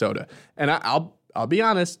in Minnesota. And I'll be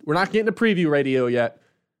honest, we're not getting a preview radio yet,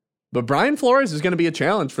 but Brian Flores is going to be a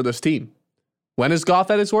challenge for this team. When is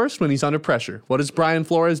Goff at his worst? When he's under pressure. What does Brian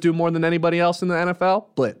Flores do more than anybody else in the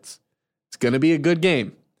NFL? Blitz. It's going to be a good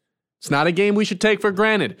game. It's not a game we should take for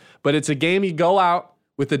granted, but it's a game you go out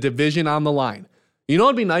with the division on the line. You know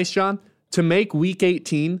what would be nice, John? To make Week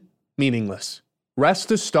 18 meaningless. Rest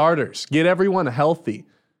the starters. Get everyone healthy.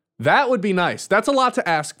 That would be nice. That's a lot to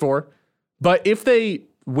ask for. But if they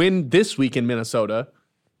win this week in Minnesota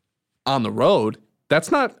on the road,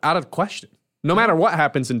 that's not out of question. No matter what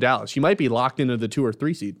happens in Dallas, you might be locked into the 2 or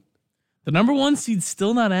 3 seed. The number 1 seed's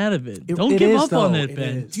still not out of it. Don't give up on it,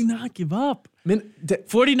 Ben. Do not give up.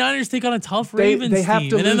 49ers take on a tough Ravens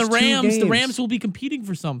team. And then the Rams will be competing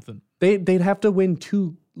for something. They'd have to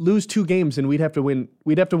lose 2 games, and we'd have to win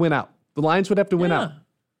out. The Lions would have to win out.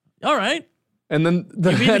 All right. And then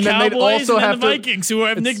the Cowboys and the Vikings, who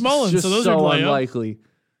have Nick Mullins. So those are unlikely.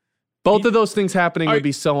 Both of those things happening would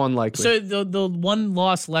be so unlikely. So the one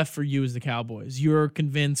loss left for you is the Cowboys. You're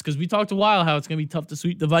convinced, because we talked a while how it's going to be tough to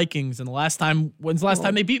sweep the Vikings. And when's the last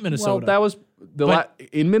time they beat Minnesota? Well, that was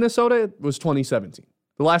in Minnesota, it was 2017.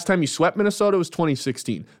 The last time you swept Minnesota was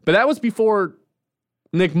 2016. But that was before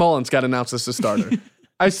Nick Mullins got announced as the starter.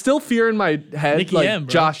 I still fear in my head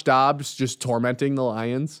Josh Dobbs just tormenting the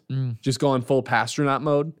Lions, just going full Pastronaut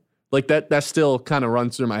mode. Like that still kind of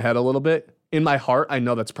runs through my head a little bit. In my heart, I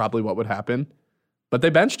know that's probably what would happen. But they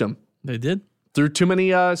benched him. They did. Threw too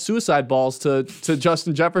many suicide balls to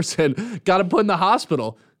Justin Jefferson. Got him put in the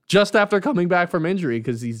hospital just after coming back from injury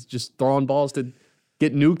because he's just throwing balls to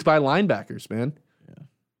get nuked by linebackers, man. Yeah.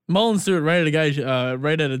 Mullins threw it right at a guy,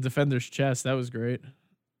 right at a defender's chest. That was great.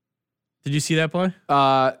 Did you see that play?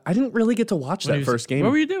 I didn't really get to watch that first game.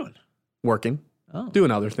 What were you doing? Working. Oh.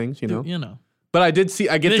 Doing other things, you know. But I did see.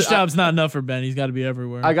 This job's not enough for Ben. He's got to be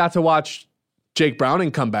everywhere. I got to watch Jake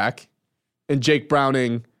Browning come back, and Jake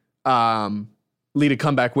Browning lead a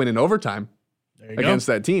comeback win in overtime against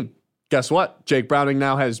that team. Guess what? Jake Browning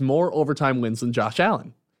now has more overtime wins than Josh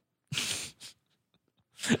Allen.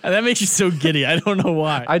 That makes you so giddy. I don't know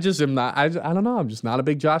why. I just am not. I don't know. I'm just not a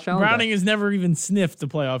big Josh Allen Browning guy. has never even sniffed the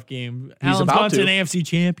playoff game. He's Allen's about gone to an to. AFC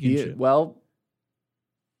championship. Well,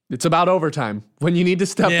 it's about overtime when you need to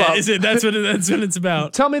step up. Is it? That's what it's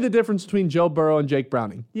about. Tell me the difference between Joe Burrow and Jake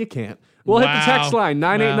Browning. You can't. We'll hit the text line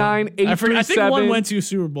 989-837. I think one went to a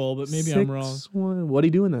Super Bowl, but maybe I'm wrong. What do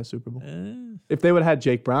you do in that Super Bowl? If they would have had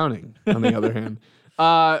Jake Browning, on the other hand.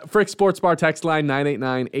 Frick Sports Bar text line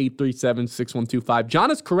 989-837-6125.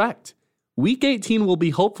 John is correct. Week 18 will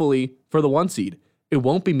be hopefully for the 1 seed. It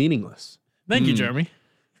won't be meaningless. Thank you, Jeremy.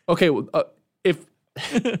 Okay, if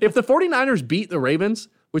the 49ers beat the Ravens,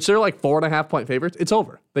 which they're like 4.5-point favorites, it's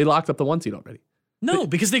over. They locked up the 1 seed already. No,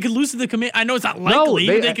 because they could lose to the command. I know it's not likely,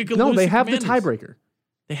 but they could lose. No, they have the the tiebreaker.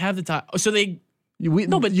 They have the tie. So they.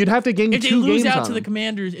 No, but you'd have to gain 2 games. If they lose out on to the them.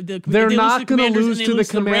 Commanders, they're not going to lose to the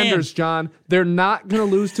Commanders, John. They're not going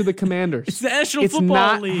to lose to the Commanders. It's the National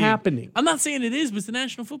Football League. It's not happening. I'm not saying it is, but it's the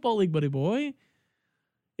National Football League, buddy boy.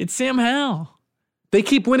 It's Sam Howell. They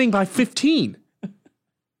keep winning by 15.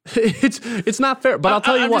 It's not fair. But I'll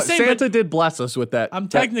tell you what, Santa did bless us with that. I'm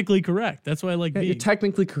technically correct. That's why I like being. You're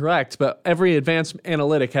technically correct, but every advanced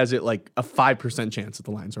analytic has it like a 5% chance that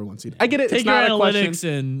the Lions are 1 seed. I get it. Take it's your not analytics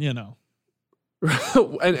a and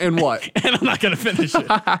and what? And I'm not going to finish it.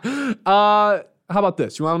 How about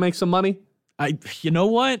this? You want to make some money? You know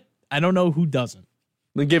what? I don't know who doesn't.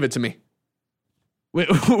 Then give it to me.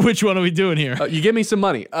 Which one are we doing here? You give me some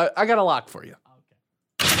money. I got a lock for you.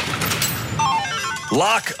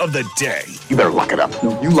 Lock of the day. You better lock it up.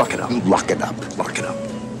 No, you lock it up. Lock it up. Lock it up.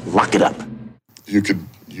 Lock it up. You could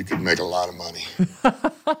make a lot of money.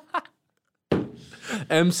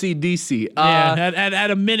 MCDC. At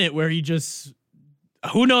a minute where he just,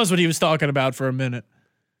 who knows what he was talking about for a minute.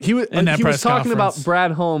 He was talking about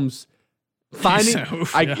Brad Holmes finding.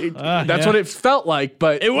 That's what it felt like,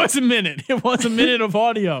 but it was a minute. It was a minute of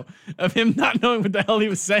audio of him not knowing what the hell he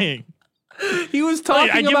was saying. He was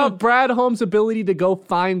talking about Brad Holmes' ability to go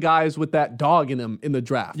find guys with that dog in him in the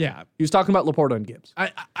draft. Yeah. He was talking about Laporta and Gibbs.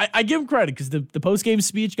 I give him credit because the post-game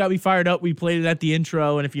speech got me fired up. We played it at the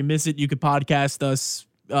intro, and if you miss it, you could podcast us,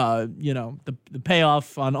 the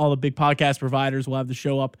Payoff on all the big podcast providers. We'll have the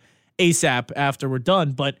show up ASAP after we're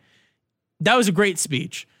done. But that was a great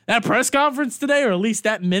speech. That press conference today, or at least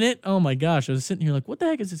that minute, oh my gosh, I was sitting here like, what the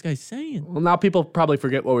heck is this guy saying? Well, now people probably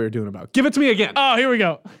forget what we were doing about. Give it to me again. Oh, here we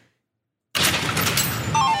go.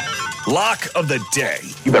 Lock of the day.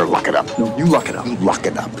 You better lock it up. No, you lock it up. Lock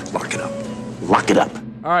it up. Lock it up. Lock it up.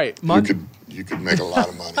 All right. You could make a lot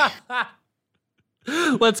of money.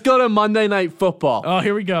 Let's go to Monday Night Football. Oh,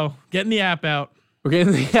 here we go. Getting the app out. We're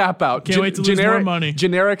getting the app out. Can't wait to lose more money.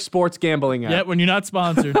 Generic sports gambling app. Yeah, when you're not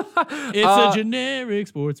sponsored. It's a generic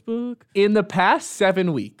sports book. In the past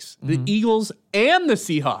 7 weeks, the Eagles and the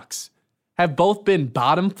Seahawks have both been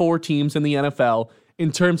bottom 4 teams in the NFL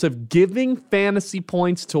in terms of giving fantasy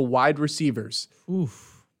points to wide receivers.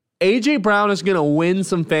 Oof. A.J. Brown is going to win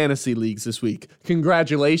some fantasy leagues this week.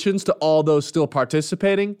 Congratulations to all those still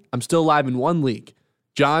participating. I'm still live in 1 league.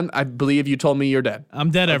 John, I believe you told me you're dead. I'm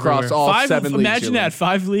dead across everywhere. All 7 leagues. Imagine that,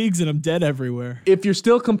 5 leagues and I'm dead everywhere. If you're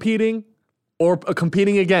still competing or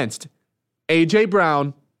competing against, A.J.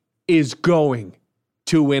 Brown is going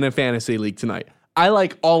to win a fantasy league tonight. I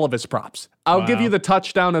like all of his props. I'll give you the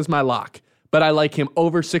touchdown as my lock. But I like him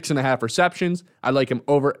over 6.5 receptions. I like him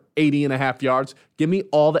over 80.5 yards. Give me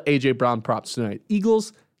all the A.J. Brown props tonight.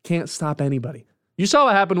 Eagles can't stop anybody. You saw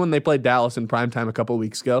what happened when they played Dallas in primetime a couple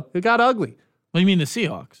weeks ago. It got ugly. What do you mean the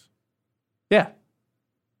Seahawks? Yeah.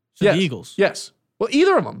 So the Eagles? Yes. Well,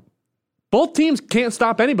 either of them. Both teams can't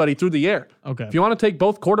stop anybody through the air. Okay. If you want to take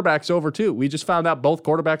both quarterbacks over too, we just found out both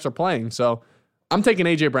quarterbacks are playing. So I'm taking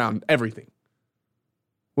A.J. Brown, everything.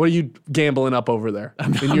 What are you gambling up over there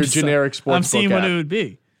in your generic sports I'm seeing book what app? it would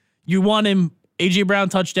be. You want him, A.J. Brown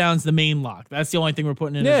touchdowns, the main lock. That's the only thing we're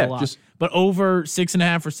putting in as a lock. But over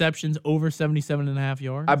 6.5 receptions, over 77.5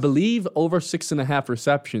 yards. I believe over 6.5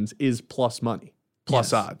 receptions is plus money,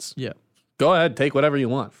 plus odds. Yeah. Go ahead, take whatever you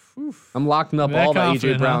want. I'm locking up all the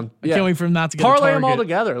A.J. Brown. I can't wait for him not to get parlay a them all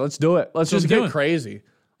together. Let's do it. Let's just get crazy.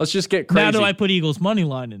 Let's just get crazy. Now do I put Eagles money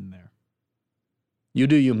line in there? You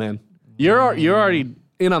do you, man. You're already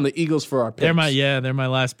in on the Eagles for our picks. They're my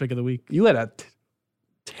last pick of the week. You had a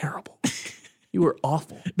terrible week. You were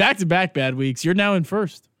awful. Back-to-back bad weeks. You're now in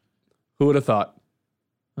first. Who would have thought?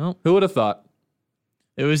 Well, who would have thought?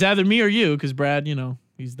 It was either me or you, because Brad,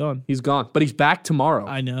 he's done. He's gone, but he's back tomorrow.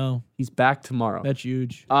 I know. He's back tomorrow. That's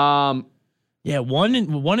huge. Yeah,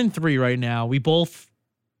 1-3 right now. We both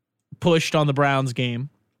pushed on the Browns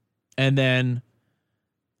game, and then,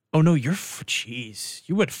 you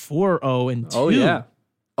went 4-0 and 2. Oh yeah.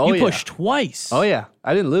 You pushed twice. Oh, yeah.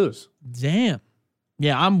 I didn't lose. Damn.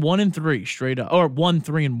 Yeah, I'm 1-3 straight up. Or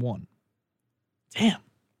 1-3-1. Damn.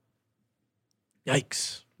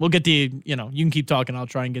 Yikes. We'll get the, you can keep talking. I'll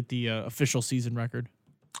try and get the official season record.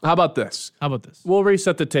 How about this? We'll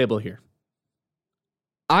reset the table here.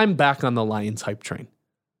 I'm back on the Lions hype train.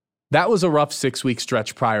 That was a rough 6-week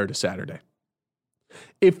stretch prior to Saturday.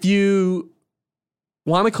 If you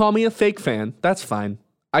want to call me a fake fan, that's fine.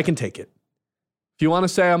 I can take it. If you want to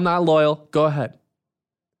say I'm not loyal, go ahead.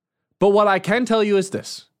 But what I can tell you is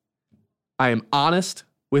this. I am honest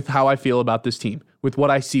with how I feel about this team, with what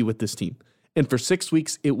I see with this team. And for 6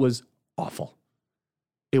 weeks, it was awful.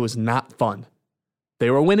 It was not fun. They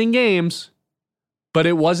were winning games, but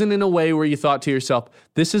it wasn't in a way where you thought to yourself,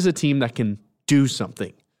 this is a team that can do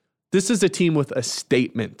something. This is a team with a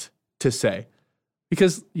statement to say.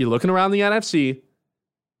 Because you're looking around the NFC,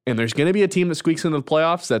 and there's going to be a team that squeaks into the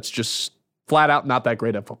playoffs that's just flat out not that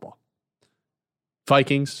great at football.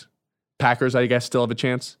 Vikings, Packers, I guess, still have a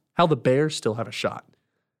chance. Hell, the Bears still have a shot.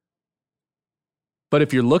 But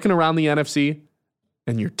if you're looking around the NFC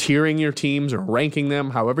and you're tiering your teams or ranking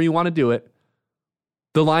them, however you want to do it,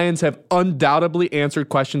 the Lions have undoubtedly answered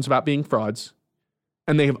questions about being frauds,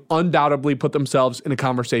 and they have undoubtedly put themselves in a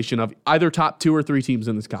conversation of either top 2 or 3 teams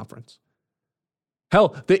in this conference.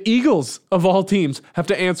 Hell, the Eagles, of all teams, have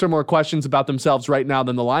to answer more questions about themselves right now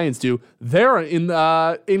than the Lions do. They're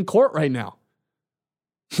in court right now.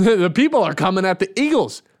 The people are coming at the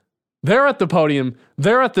Eagles. They're at the podium.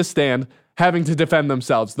 They're at the stand having to defend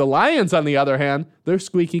themselves. The Lions, on the other hand, they're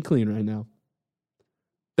squeaky clean right now.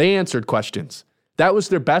 They answered questions. That was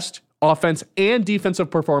their best offense and defensive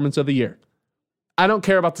performance of the year. I don't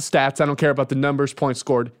care about the stats. I don't care about the numbers, points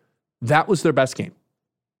scored. That was their best game.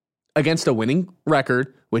 Against a winning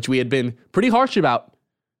record, which we had been pretty harsh about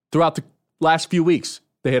throughout the last few weeks.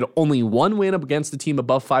 They had only one win up against a team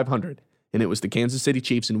above 500, and it was the Kansas City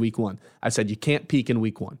Chiefs in week 1. I said, you can't peak in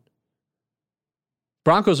week 1.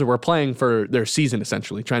 Broncos were playing for their season,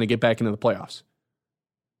 essentially, trying to get back into the playoffs.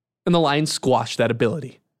 And the Lions squashed that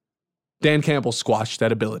ability. Dan Campbell squashed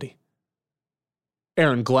that ability.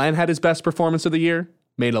 Aaron Glenn had his best performance of the year,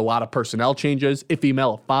 made a lot of personnel changes. Ife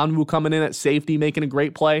Melifonwu coming in at safety, making a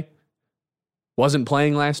great play. Wasn't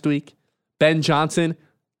playing last week. Ben Johnson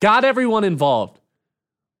got everyone involved.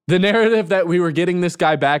 The narrative that we were getting this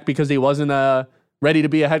guy back because he wasn't ready to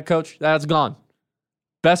be a head coach, that's gone.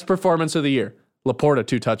 Best performance of the year. Laporta,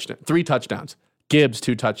 3 touchdowns. Gibbs,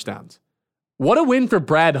 2 touchdowns. What a win for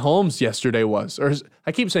Brad Holmes yesterday was. Or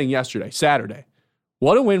I keep saying yesterday, Saturday.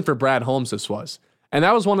 What a win for Brad Holmes this was. And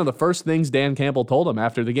that was one of the first things Dan Campbell told him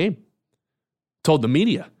after the game. Told the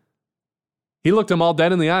media. He looked him all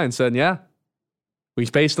dead in the eye and said, yeah, we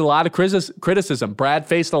faced a lot of criticism. Brad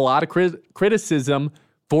faced a lot of criticism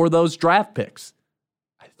for those draft picks.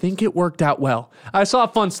 I think it worked out well. I saw a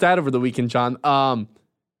fun stat over the weekend, John.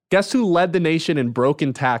 Guess who led the nation in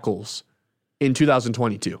broken tackles in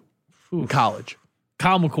 2022 in college?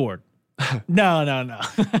 Kyle McCord. No.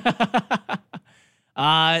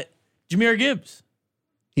 Jahmyr Gibbs.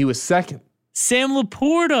 He was second. Sam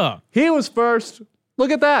Laporta. He was first.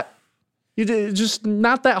 Look at that. It's just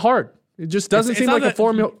not that hard. It just doesn't seem like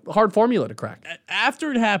a hard formula to crack.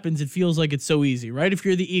 After it happens, it feels like it's so easy, right? If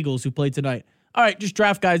you're the Eagles who played tonight. All right, just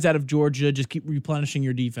draft guys out of Georgia. Just keep replenishing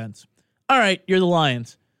your defense. All right, you're the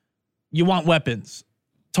Lions. You want weapons,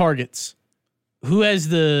 targets. Who has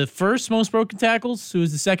the first most broken tackles? Who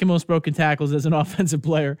has the second most broken tackles as an offensive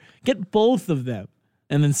player? Get both of them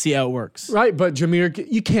and then see how it works. Right, but Jahmyr,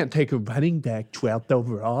 you can't take a running back 12th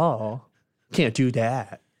overall. Can't do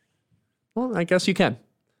that. Well, I guess you can.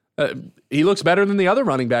 He looks better than the other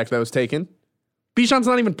running back that was taken. Bijan's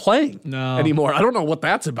not even playing anymore. I don't know what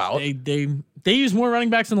that's about. They use more running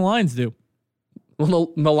backs than the Lions do.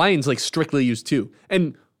 Well, the Lions strictly use 2.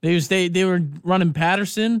 And they were running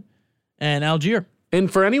Patterson and Algier.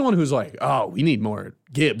 And for anyone who's like, oh, we need more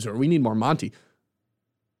Gibbs or we need more Monty,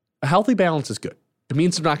 a healthy balance is good. It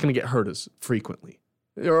means they're not going to get hurt as frequently.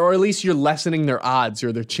 Or at least you're lessening their odds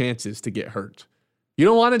or their chances to get hurt. You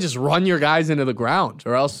don't want to just run your guys into the ground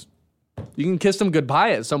or else you can kiss them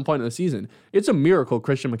goodbye at some point in the season. It's a miracle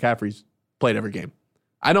Christian McCaffrey's played every game.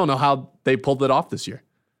 I don't know how they pulled it off this year,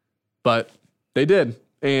 but they did.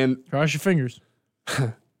 And cross your fingers.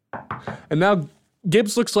 And now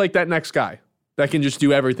Gibbs looks like that next guy that can just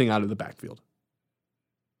do everything out of the backfield.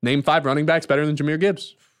 Name 5 running backs better than Jahmyr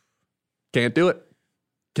Gibbs. Can't do it.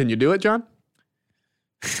 Can you do it, John?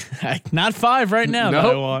 Not 5 right now that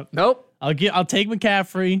I want. Nope. I'll take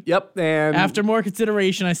McCaffrey. Yep. And after more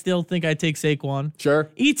consideration, I still think I'd take Saquon.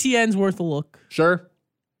 Sure. ETN's worth a look. Sure.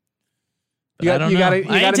 You got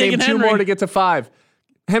to name 2 more to get to 5.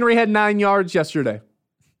 Henry had 9 yards yesterday.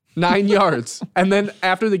 9 yards. And then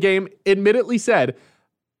after the game, admittedly said,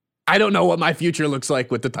 I don't know what my future looks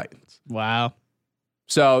like with the Titans. Wow.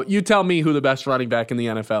 So you tell me who the best running back in the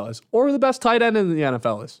NFL is, or the best tight end in the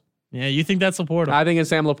NFL is. Yeah, you think that's Laporta? I think it's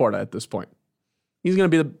Sam Laporta at this point. He's going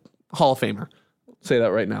to be the Hall of Famer. I'll say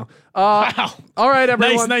that right now. Wow. All right,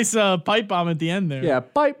 everyone. Nice pipe bomb at the end there. Yeah,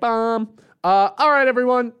 pipe bomb. All right,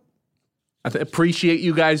 everyone. I appreciate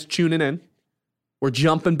you guys tuning in. We're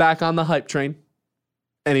jumping back on the hype train.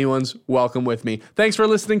 Anyone's welcome with me. Thanks for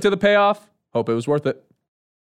listening to The Payoff. Hope it was worth it.